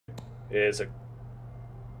is a...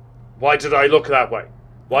 Why did I look that way?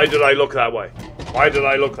 Why did I look that way? Why did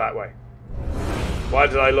I look that way? Why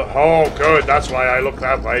did I look... Oh, good. That's why I look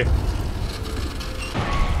that way.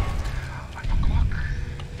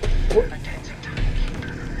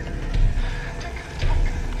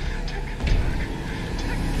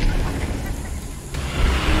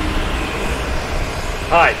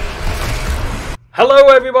 Hi. Hello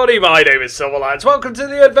everybody, my name is Silverlance. Welcome to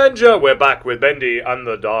the adventure. We're back with Bendy and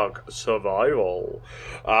the Dark Survival.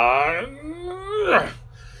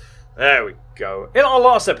 There we go. In our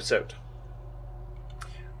last episode,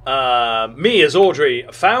 me as Audrey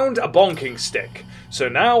found a bonking stick. So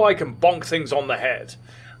now I can bonk things on the head.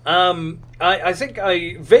 I think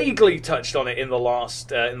I vaguely touched on it in the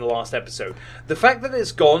last episode. The fact that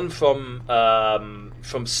it's gone from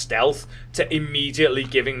stealth to immediately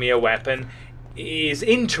giving me a weapon is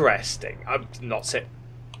interesting. I'm not saying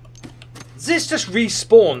this just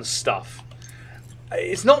respawns stuff.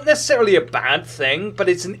 It's not necessarily a bad thing, but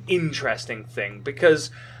it's an interesting thing because,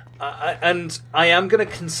 and I am going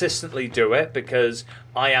to consistently do it because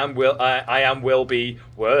I am will be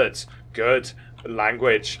words good.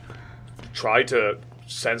 Language. Try to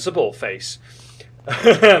sensible face.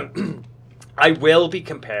 I will be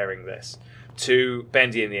comparing this to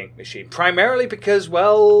Bendy and the Ink Machine. Primarily because,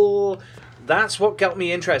 well, that's what got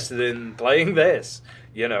me interested in playing this.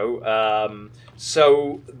 You know,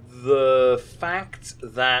 so the fact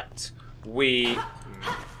that we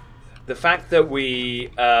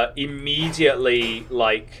immediately,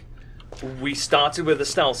 like, we started with the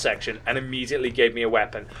stealth section and immediately gave me a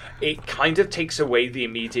weapon. It kind of takes away the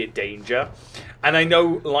immediate danger. And I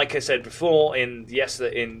know, like I said before,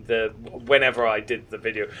 whenever I did the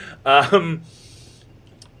video,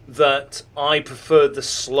 that I preferred the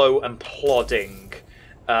slow and plodding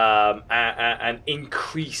and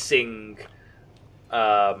increasing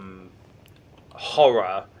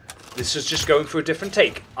horror. This is just going for a different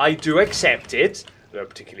take. I do accept it. I don't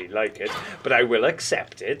particularly like it, but I will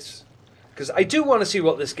accept it. Because I do want to see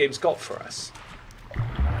what this game's got for us.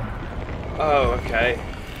 Oh, okay.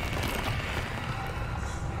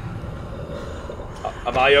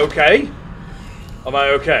 Am I okay? Am I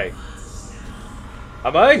okay?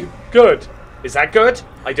 Am I? Good. Is that good?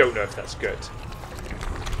 I don't know if that's good.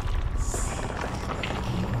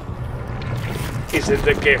 Is it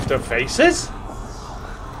the gift of faces?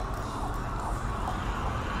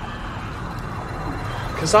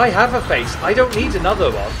 Because I have a face. I don't need another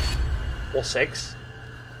one. Or 6.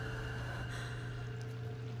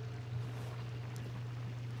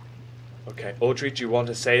 Okay, Audrey, do you want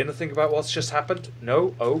to say anything about what's just happened?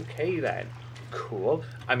 No? Okay, then. Cool.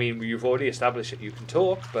 I mean, you've already established that you can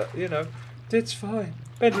talk, but, you know, it's fine.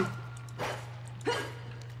 Bendy.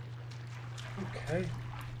 Okay.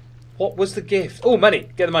 What was the gift? Oh, money.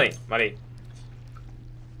 Get the money. Money.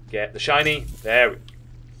 Get the shiny. There we go.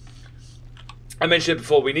 I mentioned it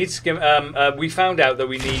before. We need skim. We found out that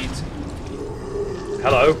we need...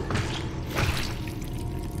 Hello.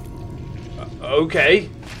 Okay.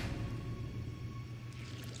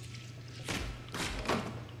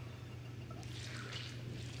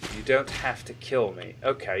 You don't have to kill me.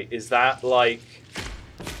 Okay, is that like...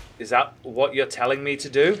 Is that what you're telling me to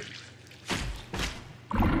do?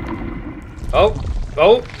 Oh.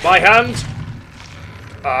 Oh, my hand.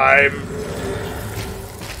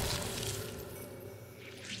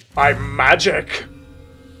 I'm magic.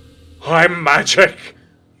 I'm magic.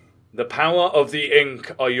 The power of the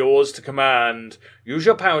ink are yours to command. Use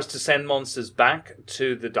your powers to send monsters back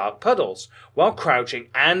to the dark puddles. While crouching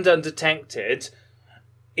and undetected,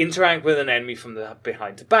 interact with an enemy from the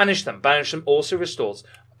behind to banish them. Banish them also restores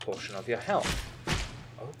a portion of your health.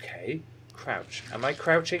 Okay. Crouch. Am I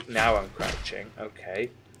crouching? Now I'm crouching. Okay.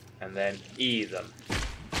 And then E them.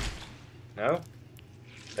 No?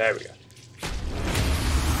 There we go.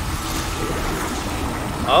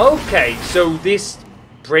 Okay, so this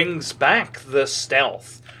brings back the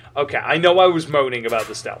stealth. Okay, I know I was moaning about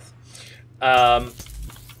the stealth.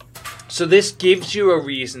 So this gives you a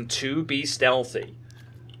reason to be stealthy.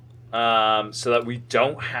 So that we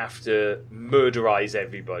don't have to murderize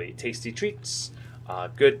everybody. Tasty treats are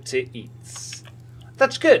good to eat.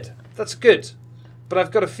 That's good. That's good. But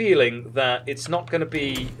I've got a feeling that it's not going to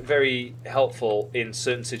be very helpful in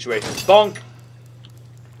certain situations. Bonk!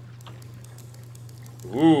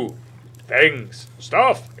 Ooh, things,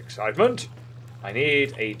 stuff, excitement. I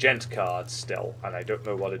need a gent card still, and I don't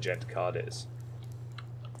know what a gent card is.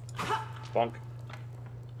 Bonk.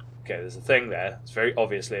 Okay, there's a thing there. It's very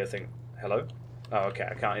obviously a thing. Hello? Oh, okay,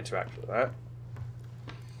 I can't interact with that.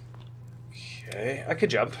 Okay, I could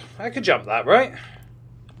jump. I could jump that, right?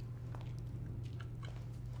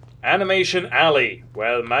 Animation Alley.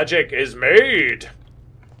 Well, magic is made.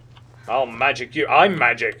 I'll magic you. I'm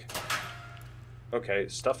magic. Okay,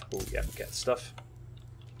 stuff. Oh, yeah, get stuff.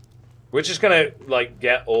 We're just gonna, like,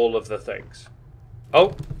 get all of the things.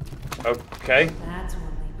 Oh, okay. That's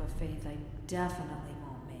one leap of faith I definitely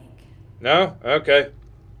won't make. No? Okay.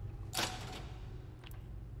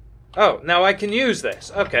 Oh, now I can use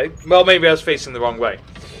this. Okay. Well, maybe I was facing the wrong way.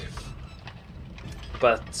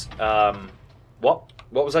 But, what?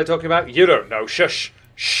 What was I talking about? You don't know. Shush.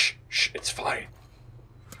 Shh. Shh. It's fine.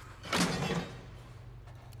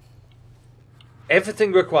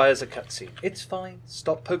 Everything requires a cutscene. It's fine.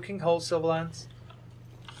 Stop poking holes, Silverlance.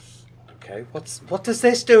 Okay, what does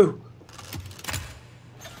this do?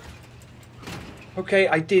 Okay,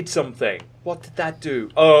 I did something. What did that do?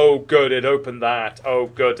 Oh, good, it opened that. Oh,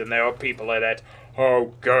 good, and there are people in it.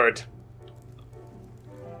 Oh, good.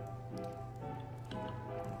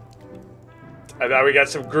 And now we get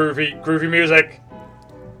some groovy music.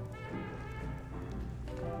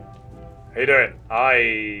 How you doing?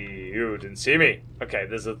 You didn't see me. Okay,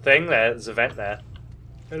 there's a thing there. There's a vent there.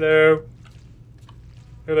 Hello.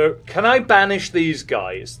 Hello. Can I banish these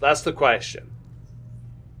guys? That's the question.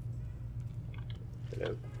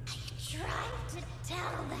 Hello. Tried to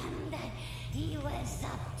tell them that he was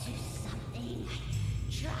up to something.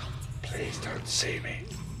 Please don't see me.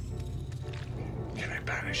 Can I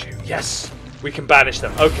banish you? Yes! We can banish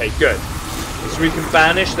them. Okay, good. So we can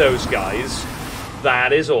banish those guys.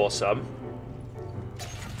 That is awesome.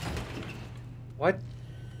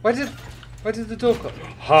 Why did the door close?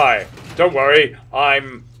 Hi. Don't worry.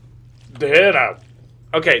 I'm here now.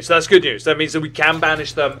 Okay, so that's good news. That means that we can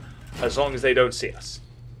banish them as long as they don't see us.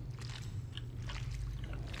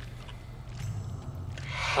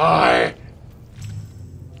 Hi.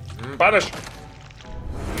 Banish.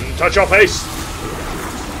 Touch your face.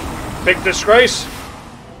 Big disgrace.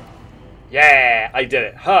 Yeah, I did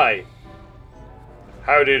it. Hi.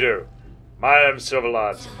 How do you do? My name's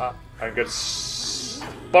Silverlance. I'm going to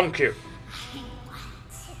bonk you.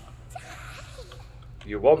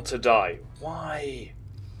 You want to die. Why?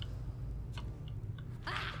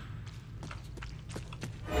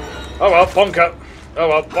 Oh well, bonker. Oh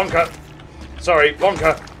well, bonker. Sorry,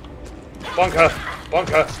 bonker. Bonker.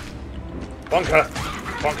 Bonker. Bonker.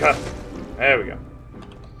 Bonker. There we go.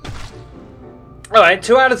 Alright,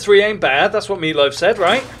 2 out of 3 ain't bad. That's what Meatloaf said,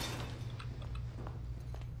 right?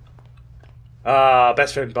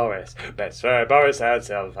 Best friend Boris. Best friend Boris and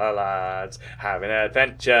Silverlance. Having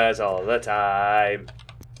adventures all the time.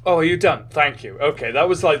 Oh, are you done? Thank you. Okay, that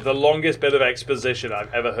was like the longest bit of exposition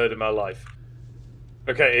I've ever heard in my life.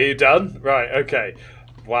 Okay, are you done? Right, okay.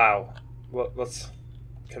 Wow. What's...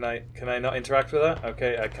 Can I not interact with that?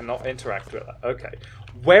 Okay, I cannot interact with that. Okay.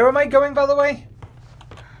 Where am I going, by the way?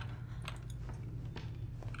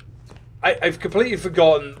 I've completely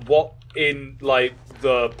forgotten what in, like,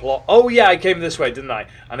 the plot... Oh, yeah, I came this way, didn't I?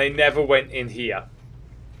 And I never went in here.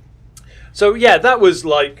 So, yeah, that was,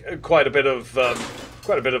 like, quite a bit of...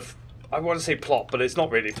 I want to say plot, but it's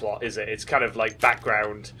not really plot, is it? It's kind of, like,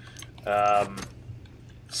 background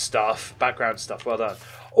stuff. Background stuff, well done.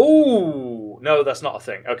 Oh, no, that's not a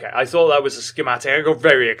thing. Okay, I thought that was a schematic. I got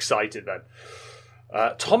very excited then.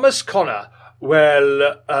 Thomas Connor.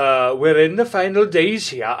 Well, we're in the final days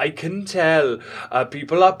here, I can tell.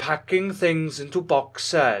 People are packing things into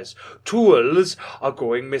boxes. Tools are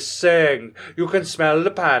going missing. You can smell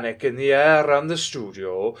the panic in the air around the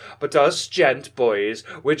studio. But us gent boys,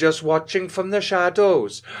 we're just watching from the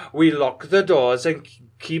shadows. We lock the doors and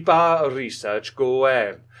keep our research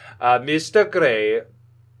going. Mr. Gray...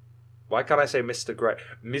 Why can't I say Mr. Gray?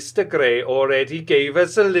 Mr. Gray already gave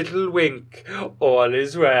us a little wink. All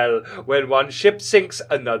is well. When one ship sinks,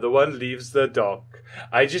 another one leaves the dock.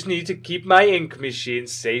 I just need to keep my ink machine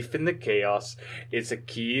safe in the chaos. It's a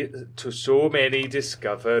key to so many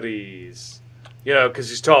discoveries. You know, because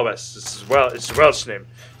he's Thomas. It's a Welsh name.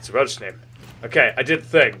 It's a Welsh name. Okay, I did the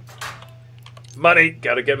thing. Money.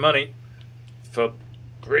 Gotta get money. For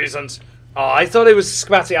reasons. Oh, I thought it was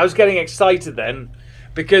schematic. I was getting excited then.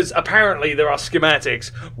 Because apparently there are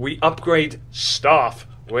schematics. We upgrade stuff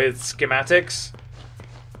with schematics.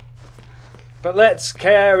 But let's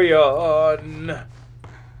carry on.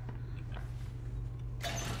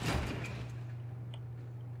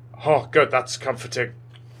 Oh, good. That's comforting.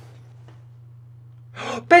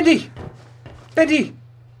 Bendy! Bendy!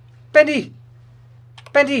 Bendy!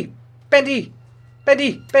 Bendy! Bendy!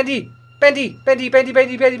 Bendy! Bendy! Bendy! Bendy! Bendy!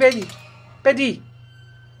 Bendy! Bendy! Bendy! Bendy!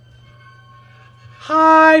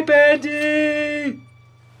 Hi, Bendy!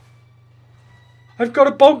 I've got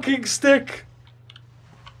a bonking stick.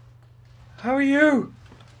 How are you?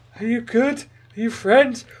 Are you good? Are you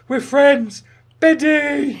friends? We're friends!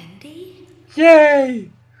 Bendy! Bendy? Yay!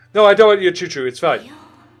 No, I don't want your choo-choo, it's fine. Real?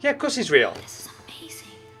 Yeah, of course he's real. This is amazing.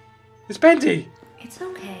 It's Bendy! It's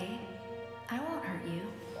okay. I won't hurt you.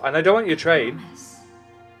 And I don't want your train. Promise.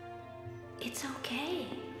 It's okay.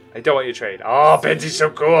 I don't want your train. Oh, Bendy's so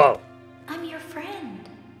cool! I'm your friend.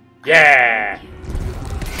 Yeah!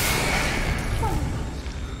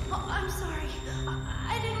 Oh, I'm sorry.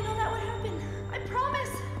 I didn't know that would happen. I promise.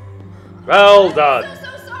 Well done. I'm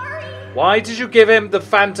so sorry. Why did you give him the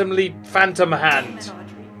phantom Damn hand? it,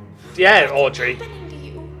 Audrey. Yeah, Audrey. What's happening to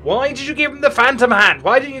you? Why did you give him the phantom hand?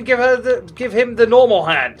 Why didn't you give him the normal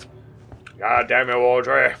hand? God damn it,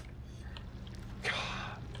 Audrey.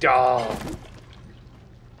 God. Oh.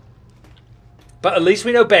 But at least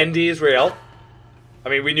we know Bendy is real. I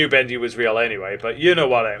mean, we knew Bendy was real anyway, but you know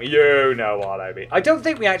what I mean. You know what I mean. I don't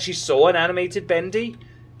think we actually saw an animated Bendy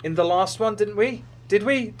in the last one, didn't we? Did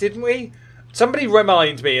we? Didn't we? Somebody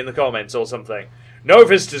remind me in the comments or something. No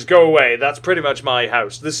visitors, go away. That's pretty much my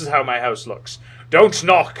house. This is how my house looks. Don't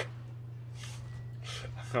knock.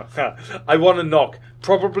 I want to knock,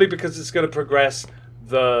 probably because it's going to progress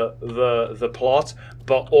the plot,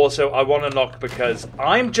 but also I want to knock because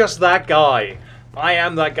I'm just that guy. I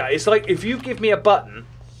am that guy. It's like if you give me a button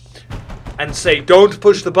and say, don't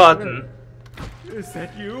push the button. Is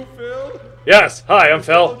that you, Phil? Yes, hi, I'm I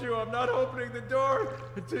Phil. told you I'm not opening the door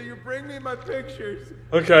until you bring me my pictures.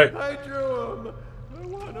 Okay. I drew them. I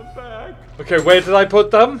want them back. Okay, where did I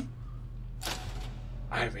put them?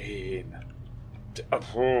 I mean...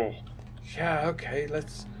 oh, yeah, okay,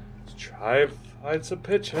 let's try and find some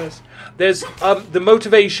pictures. There's, the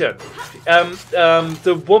motivation.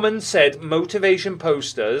 The woman said motivation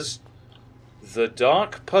posters. The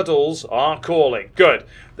dark puddles are calling. Good.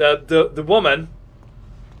 The woman...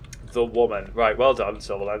 The woman. Right, well done,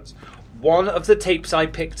 Silverlance. One of the tapes I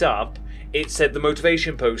picked up, it said the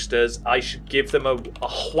motivation posters, I should give them a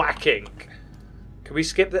whacking. Can we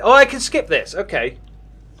skip this? Oh, I can skip this. Okay.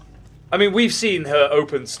 I mean, we've seen her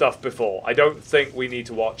open stuff before. I don't think we need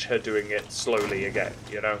to watch her doing it slowly again,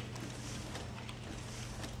 you know?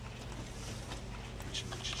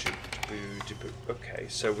 Okay,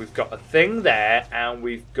 so we've got a thing there, and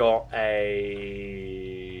we've got a...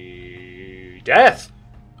 death!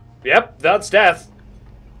 Yep, that's death.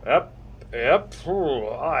 Yep. Ooh,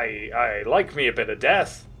 I like me a bit of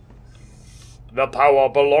death. The power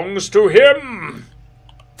belongs to him!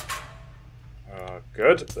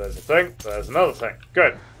 Good. There's a thing. There's another thing.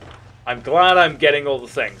 Good. I'm glad I'm getting all the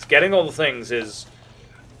things. Getting all the things is...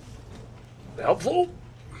 helpful?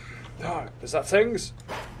 No. Is that things?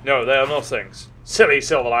 No, they are not things. Silly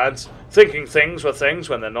Silverlance. Thinking things were things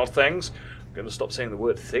when they're not things. I'm going to stop saying the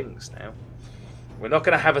word things now. We're not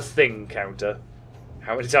going to have a thing counter.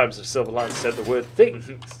 How many times have Silverlance said the word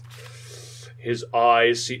things? His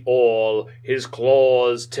eyes see all, his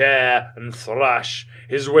claws tear and thrash,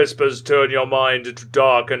 his whispers turn your mind into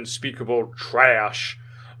dark, unspeakable trash.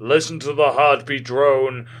 Listen to the heartbeat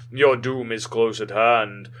drone, your doom is close at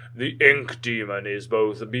hand. The ink demon is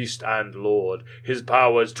both beast and lord, his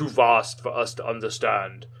powers too vast for us to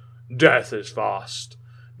understand. Death is fast,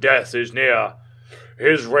 death is near,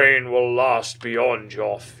 his reign will last beyond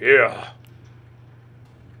your fear.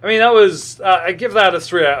 I mean, that was... I give that a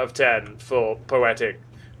 3 out of 10 for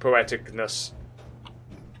poeticness.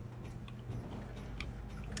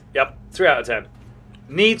 Yep, 3 out of 10.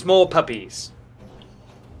 Needs more puppies.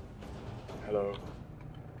 Hello.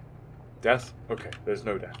 Death? Okay, there's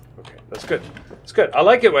no death. Okay, that's good. It's good. I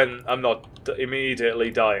like it when I'm not immediately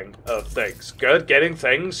dying of things. Good, getting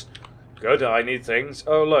things. Good, I need things.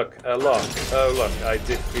 Oh, look, a lock. Oh, look, I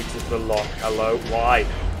defeated the lock. Hello, why?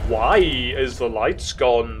 Why is the lights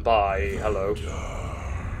gone by? Hello.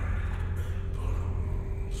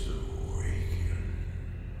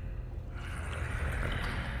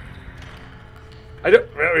 I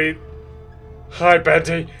mean... Hi,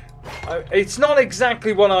 Bendy. It's not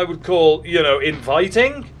exactly what I would call, you know,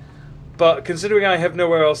 inviting. But considering I have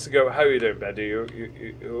nowhere else to go, how are you doing, Bendy? Are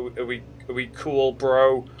we cool,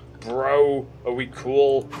 bro? Bro, are we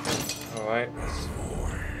cool? Alright.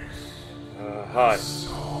 Hi.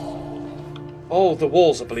 Oh, the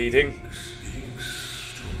walls are bleeding.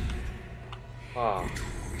 Ah.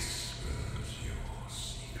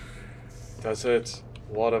 Does it?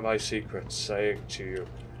 What are my secrets saying to you?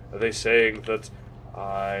 Are they saying that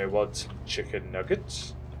I want some chicken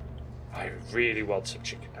nuggets? I really want some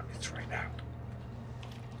chicken nuggets right now.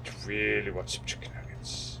 I really want some chicken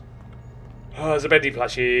nuggets. Oh, there's a Bendy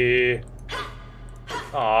plushie.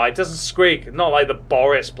 Oh, it doesn't squeak. Not like the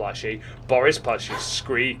Boris plushie. Boris plushie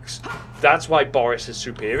squeaks. That's why Boris is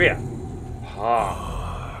superior.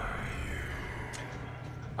 Ah.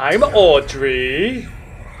 I'm Audrey.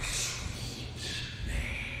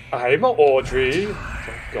 I'm Audrey. Oh,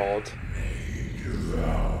 God.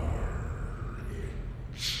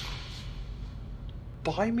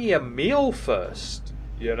 Buy me a meal first,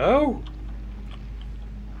 you know?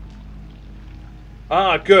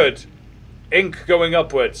 Ah, good. Ink going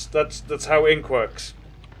upwards. That's how ink works.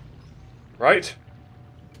 Right?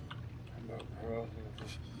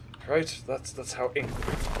 Right? That's how ink.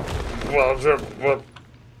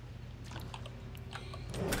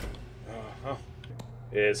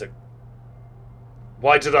 Here's a.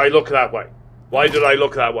 Why did I look that way? Why did I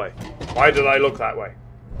look that way? Why did I look that way?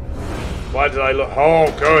 Why did I look?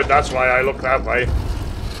 Oh, good. That's why I look that way.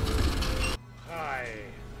 Hi.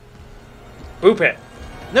 Boop it.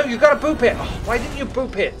 No, you gotta boop it. Oh, why didn't you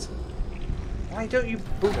boop it? Why don't you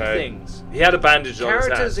boop things? He had a bandage on his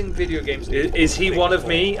hand. Characters in video games. Is he one of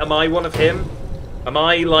me? Am I one of him? Am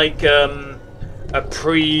I like a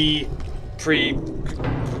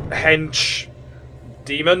hench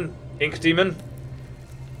demon? Ink demon?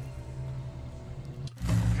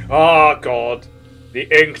 Oh God. The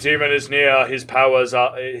ink demon is near. His power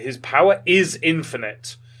is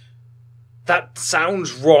infinite. That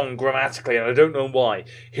sounds wrong grammatically, and I don't know why.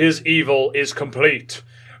 His evil is complete.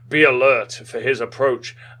 Be alert for his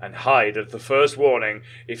approach and hide at the first warning.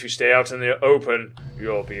 If you stay out in the open,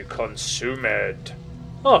 you'll be consumed.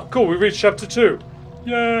 Oh, cool. We reached chapter 2.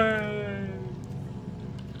 Yay!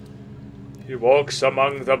 He walks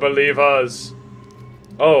among the believers.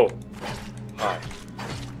 Oh. Hi.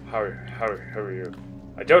 How are you?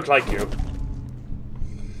 I don't like you.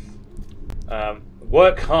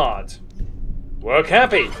 Work hard. Work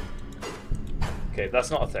happy. Okay,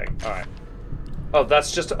 that's not a thing. Alright. Oh,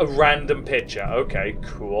 that's just a random picture. Okay,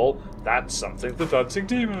 cool. That's something. The dancing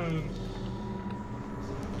demon.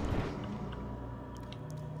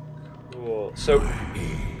 Cool. So...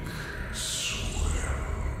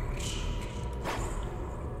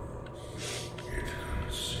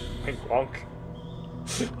 Wink wonk.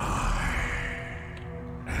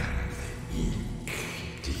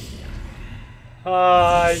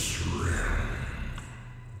 Hi.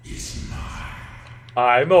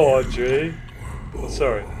 I'm Audrey. Oh,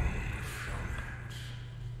 sorry.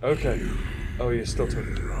 Okay. Oh, you're still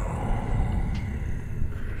talking.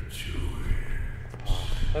 Oh,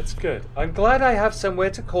 that's good. I'm glad I have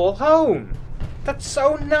somewhere to call home. That's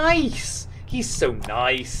so nice. He's so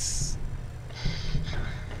nice.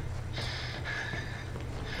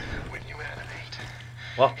 When you animate,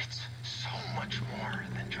 what? It's so much more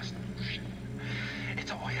than just motion.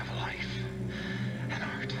 It's a way of life, an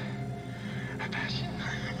art, a passion.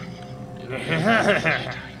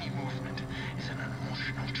 Tiny movement is an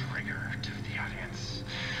emotional trigger to the audience.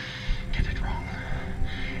 Get it wrong,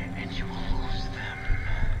 and you will lose them.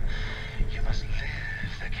 You must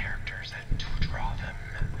live the characters and to draw them.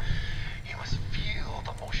 You must feel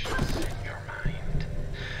the motions in your mind.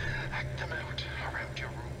 Act them out around your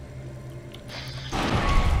room.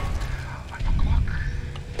 5 o'clock.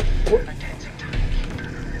 A dancing timekeeper.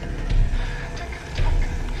 Tick-tock,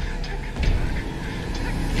 tick-tock,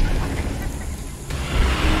 tick-tock.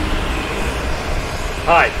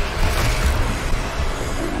 Hi.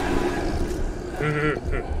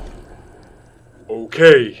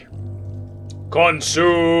 Okay.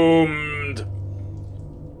 Consumed.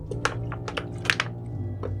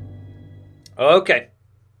 Okay.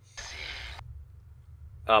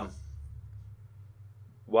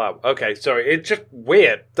 Wow. Okay, sorry. It's just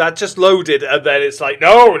weird. That just loaded, and then it's like,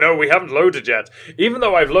 no, we haven't loaded yet. Even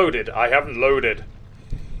though I've loaded, I haven't loaded.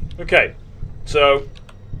 Okay. So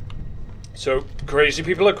crazy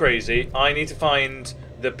people are crazy. I need to find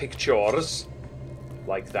the pictures,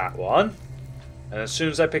 like that one. And as soon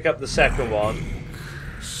as I pick up the second one...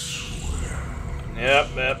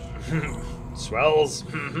 Yep. Swells.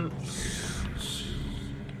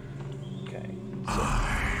 Okay. So.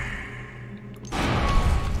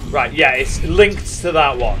 Right, yeah, it's linked to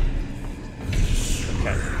that one.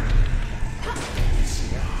 Okay.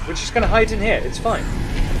 We're just gonna hide in here, it's fine.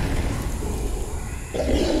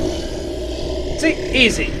 See,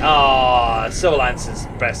 easy. Ah, Silverlance is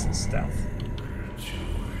best in stealth.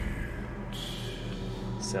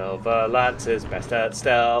 Silverlance is best at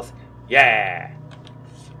stealth. Yeah.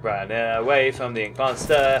 Run away from the ink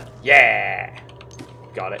monster. Yeah.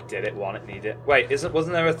 Got it, did it, want it, need it. Wait,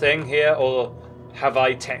 wasn't there a thing here, or have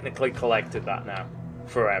I technically collected that now?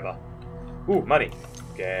 Forever. Ooh, money.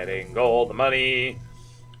 Getting all the money.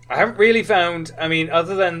 I haven't really found, I mean,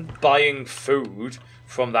 other than buying food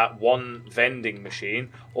from that one vending machine.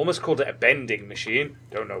 Almost called it a bending machine.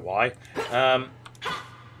 Don't know why.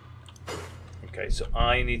 Okay, so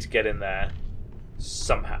I need to get in there.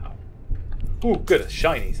 Somehow. Ooh, good, a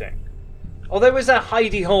shiny thing. Oh, there was a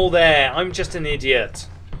hidey hole there. I'm just an idiot.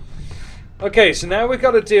 Okay, so now we've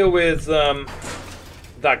got to deal with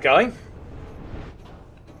that guy.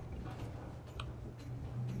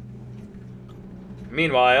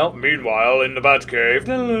 Meanwhile, in the Batcave,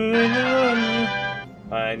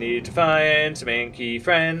 I need to find some inky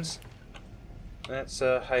friends. That's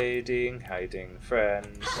hiding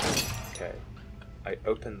friends. Okay. I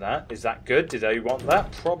open that. Is that good? Did I want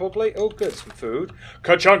that? Probably. Oh, good. Some food.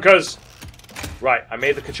 Kachunkas! Right, I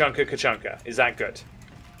made the kachunka. Is that good?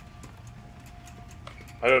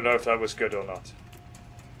 I don't know if that was good or not.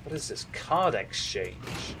 What is this? Card exchange.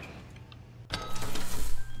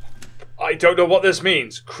 I don't know what this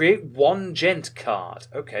means. Create one gent card.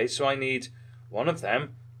 Okay, so I need one of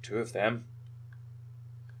them, two of them.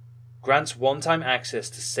 Grants one-time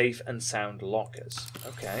access to safe and sound lockers.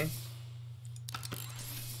 Okay.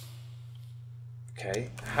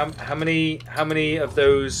 Okay. How many of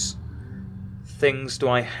those things do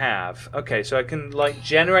I have? Okay, so I can like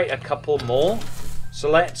generate a couple more. So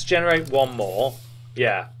let's generate one more.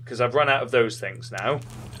 Yeah, because I've run out of those things now.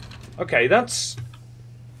 Okay, that's...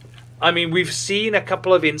 I mean, we've seen a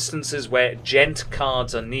couple of instances where gent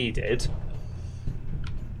cards are needed.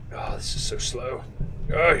 Oh, this is so slow.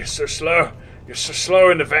 Oh, you're so slow. You're so slow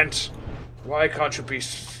in the vent. Why can't you be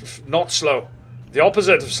not slow? The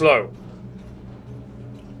opposite of slow.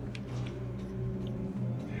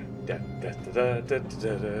 Da, da, da, da,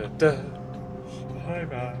 da, da, da.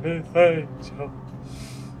 I'm an angel.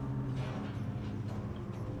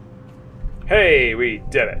 Hey, we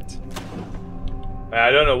did it. I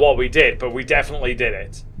don't know what we did, but we definitely did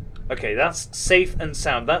it. Okay, that's safe and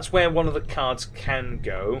sound. That's where one of the cards can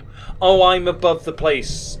go. Oh, I'm above the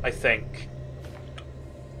place, I think.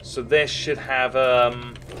 So this should have,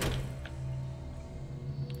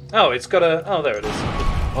 Oh, it's got a... Oh, there it is.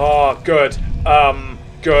 Oh, good.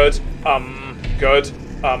 Good. Good.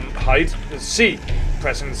 Hide. C.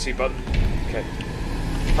 Pressing the C button. Okay.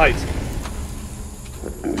 Hide.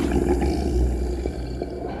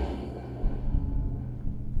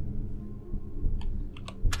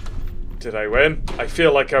 Did I win? I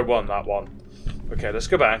feel like I won that one. Okay, let's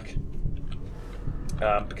go back.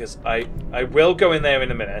 Because I will go in there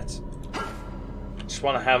in a minute. Just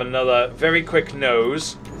want to have another very quick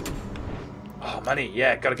nose. Oh, money.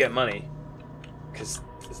 Yeah, gotta get money. Because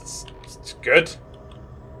it's good.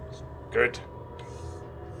 It's good.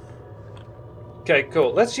 Okay,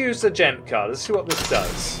 cool. Let's use the gent card. Let's see what this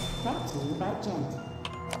does.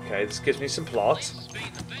 Okay, this gives me some plot.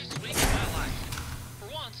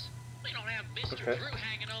 Okay. Drew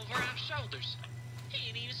hanging over our shoulders. He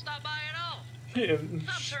didn't even stop by at all. Yeah.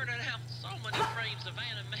 I'm turning out so many frames of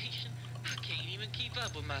animation, I can't even keep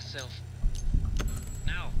up with myself.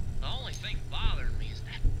 Now, the only thing bothering me is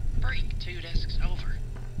that freak 2 desks over.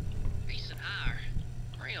 He's an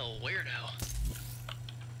real weirdo.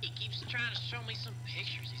 He keeps trying to show me some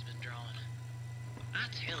pictures he's been drawing. I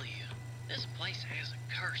tell you, this place has a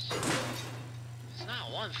curse. It's not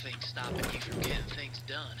one thing stopping you from getting things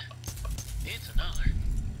done. It's another.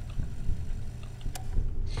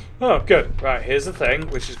 Oh, good. Right, here's the thing,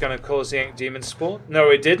 which is going to cause the ink demon spawn. No,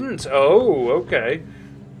 it didn't. Oh, okay.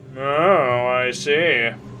 Oh, I see.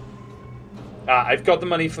 I've got the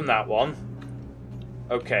money from that one.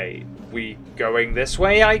 Okay, we going this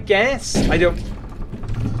way, I guess? I don't...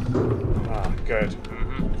 Ah, good.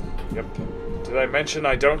 Mm-hmm. Yep. Did I mention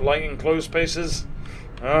I don't like enclosed spaces?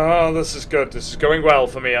 Oh, this is good. This is going well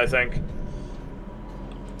for me, I think.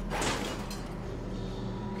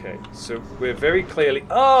 Okay, so we're very clearly...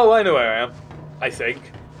 Oh, I know where I am. I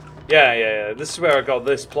think. Yeah. This is where I got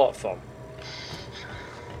this plot from.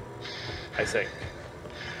 I think.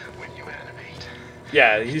 When you animate,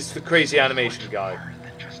 Yeah, he's the crazy animation guy.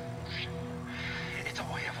 it's a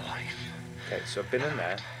way of life. Okay, so I've been in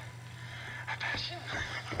there. A passion.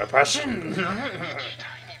 A passion! Each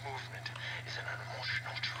tiny movement is an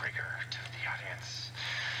emotional trigger to the audience.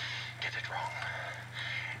 Get it wrong,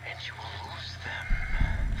 and you will lose them.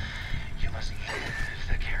 You must live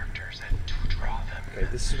the characters and to draw them. Okay,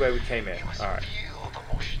 this is where we came in. You must Alright. feel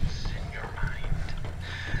the motions in your mind.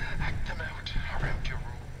 Act them out around your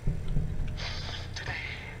room. Today,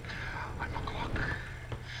 I'm a clock.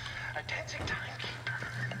 A dancing timekeeper.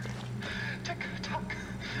 Tick-tock,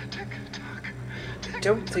 tick-tock, I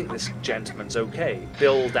don't think this gentleman's okay.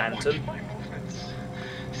 Bill Danton. Watch my movements.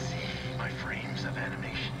 See my frames of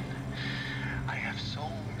animation. I have so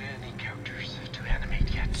many characters to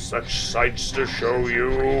animate yet. Such sights to show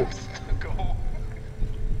you. Frames to go.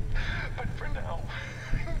 But for now,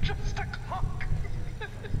 I'm just a clock.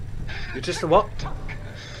 You're just a what?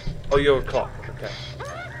 Oh, you're a clock. Okay.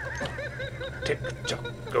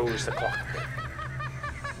 Tick-tock goes the clock.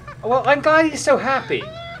 Well, I'm glad he's so happy.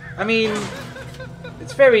 I mean,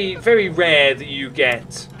 it's very, very rare that you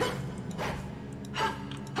get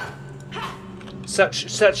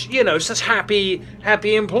such you know, such happy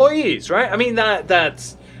employees, right? I mean,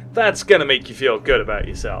 that's gonna make you feel good about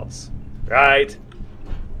yourselves, right?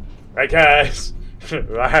 Right, guys?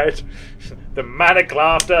 Right? The manic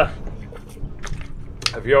laughter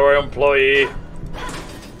of your employee.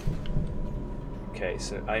 Okay,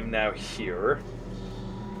 so I'm now here.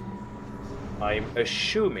 I'm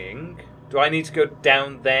assuming... Do I need to go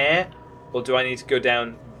down there? Or do I need to go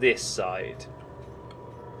down this side?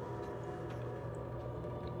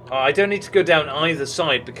 Oh, I don't need to go down either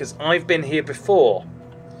side because I've been here before.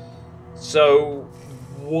 So,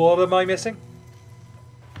 what am I missing?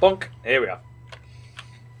 Bonk. Here we are.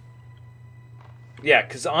 Yeah,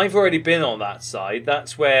 because I've already been on that side.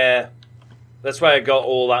 That's where I got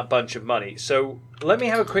all that bunch of money. So, let me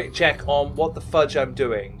have a quick check on what the fudge I'm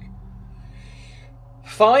doing.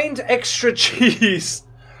 Find extra cheese.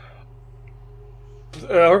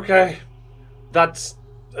 Okay. That's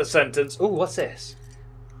a sentence. Oh, what's this?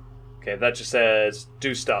 Okay, that just says,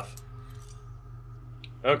 do stuff.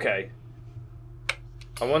 Okay.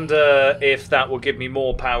 I wonder if that will give me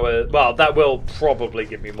more power. Well, that will probably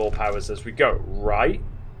give me more powers as we go, right?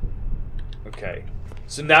 Okay.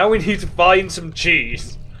 So now we need to find some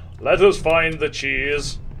cheese. Let us find the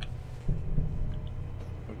cheese.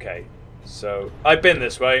 Okay. So, I've been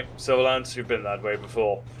this way. Silverlance, you've been that way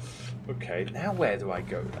before. Okay, now where do I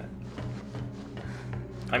go then?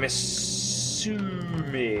 I'm assuming...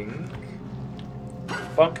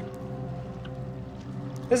 Bonk.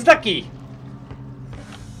 There's a ducky!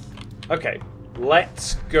 Okay,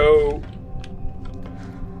 let's go...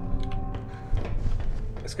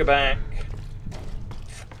 Let's go back.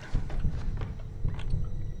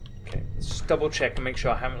 Okay, let's just double check and make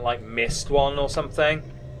sure I haven't, like, missed one or something.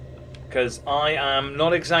 Because I am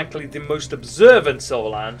not exactly the most observant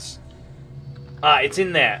Silverlance. Ah, it's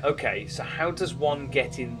in there. Okay, so how does one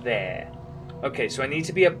get in there? Okay, so I need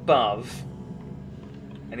to be above.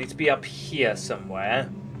 I need to be up here somewhere.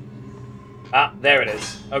 Ah, there it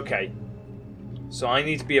is. Okay. So I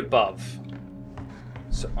need to be above.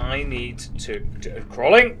 So I need to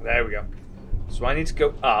crawling. There we go. So I need to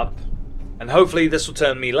go up. And hopefully this will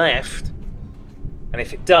turn me left. And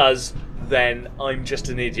if it does... then I'm just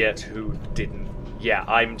an idiot who didn't... Yeah,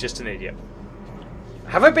 I'm just an idiot.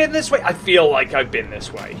 Have I been this way? I feel like I've been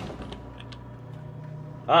this way.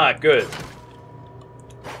 Ah, good.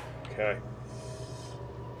 Okay.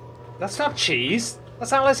 That's not cheese.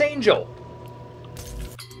 That's Alice Angel.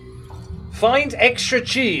 Find extra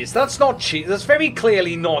cheese. That's not cheese. That's very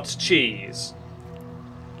clearly not cheese.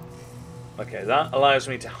 Okay, that allows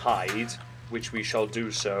me to hide, which we shall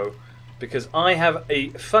do so. Because I have a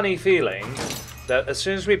funny feeling that as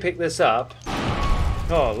soon as we pick this up...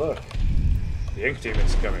 Oh, look. The ink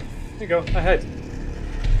demon's coming. Here you go, ahead.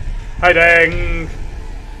 Hiding!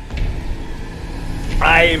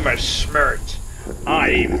 I'm a smirt.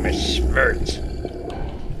 I'm a smirt.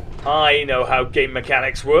 I know how game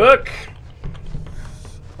mechanics work.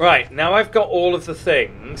 Right, now I've got all of the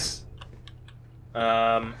things.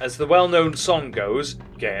 As the well-known song goes,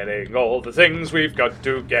 getting all the things, we've got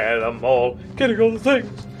to get them all. Getting all the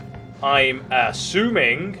things. I'm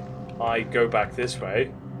assuming I go back this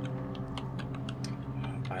way.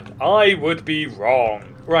 And I would be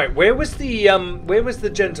wrong. Right, where was the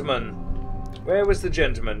gentleman? Where was the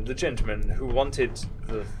gentleman? The gentleman who wanted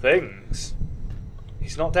the things.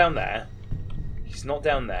 He's not down there. He's not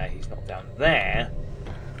down there. He's not down there.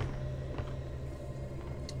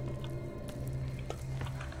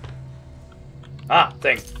 Ah,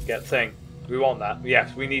 thing. Get thing. We want that.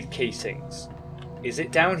 Yes, we need casings. Is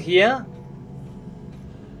it down here?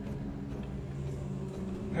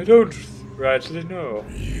 I don't actually know.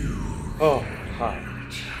 Oh, hi.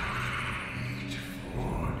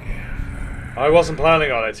 I wasn't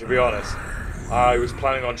planning on it, to be honest. I was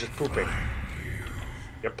planning on just pooping.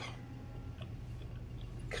 Yep.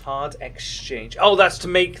 Card exchange. Oh, that's to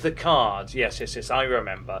make the card. Yes, yes, yes, I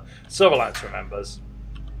remember. Silverlance remembers.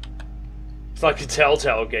 It's like a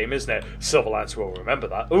Telltale game, isn't it? Silverlance will remember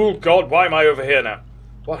that. Oh, God, why am I over here now?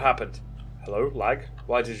 What happened? Hello? Lag?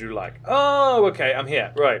 Why did you lag? Oh, okay, I'm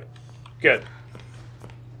here. Right. Good.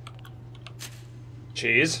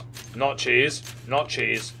 Cheese. Not cheese. Not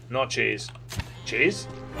cheese. Not cheese. Cheese?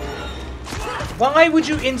 Why would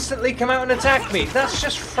you instantly come out and attack me? That's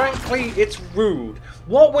just, frankly, it's rude.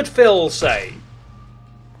 What would Phil say?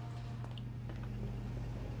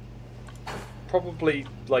 Probably,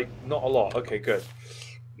 like, not a lot. Okay, good.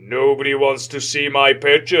 Nobody wants to see my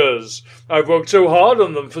pictures. I've worked so hard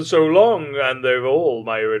on them for so long, and they're all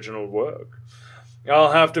my original work.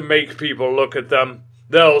 I'll have to make people look at them.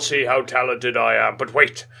 They'll see how talented I am. But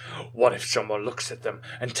wait, what if someone looks at them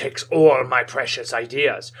and takes all my precious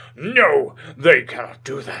ideas? No, they cannot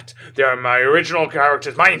do that. They are my original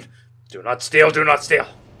characters, mine. Do not steal, do not steal.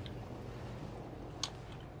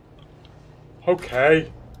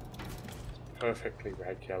 Okay. Perfectly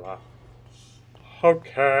regular.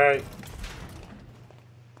 Okay.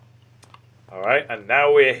 Alright, and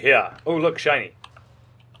now we're here. Oh, look, shiny.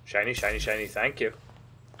 Shiny, shiny, shiny, thank you.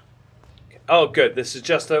 Oh, good. This is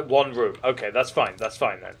just a one room. Okay, that's fine. That's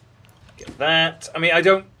fine then. Get that. I mean, I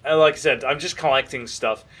don't... Like I said, I'm just collecting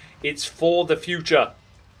stuff. It's for the future.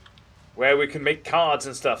 Where we can make cards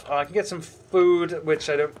and stuff. Oh, I can get some food, which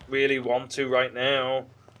I don't really want to right now.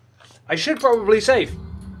 I should probably save.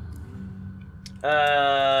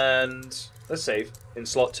 And... let's save in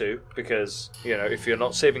slot 2. Because, you know, if you're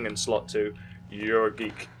not saving in slot 2, you're a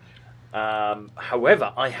geek.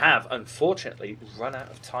 However, I have, unfortunately, run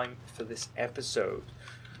out of time for this episode.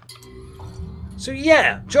 So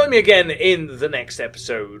yeah, join me again in the next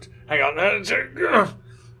episode. Hang on.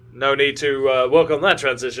 No need to work on that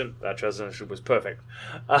transition. That transition was perfect.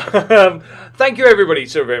 Thank you everybody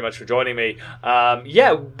so very much for joining me.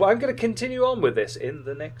 Yeah, I'm going to continue on with this in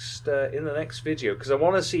the next video because I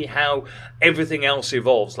want to see how everything else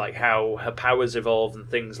evolves, like how her powers evolve and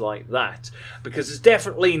things like that. Because it's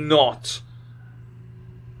definitely not.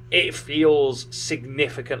 It feels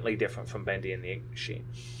significantly different from Bendy and the Ink Machine.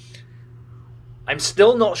 I'm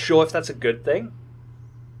still not sure if that's a good thing.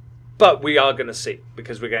 But we are going to see,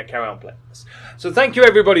 because we're going to carry on playing this. So thank you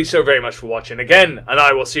everybody so very much for watching again, and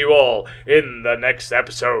I will see you all in the next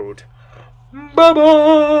episode. Bye-bye!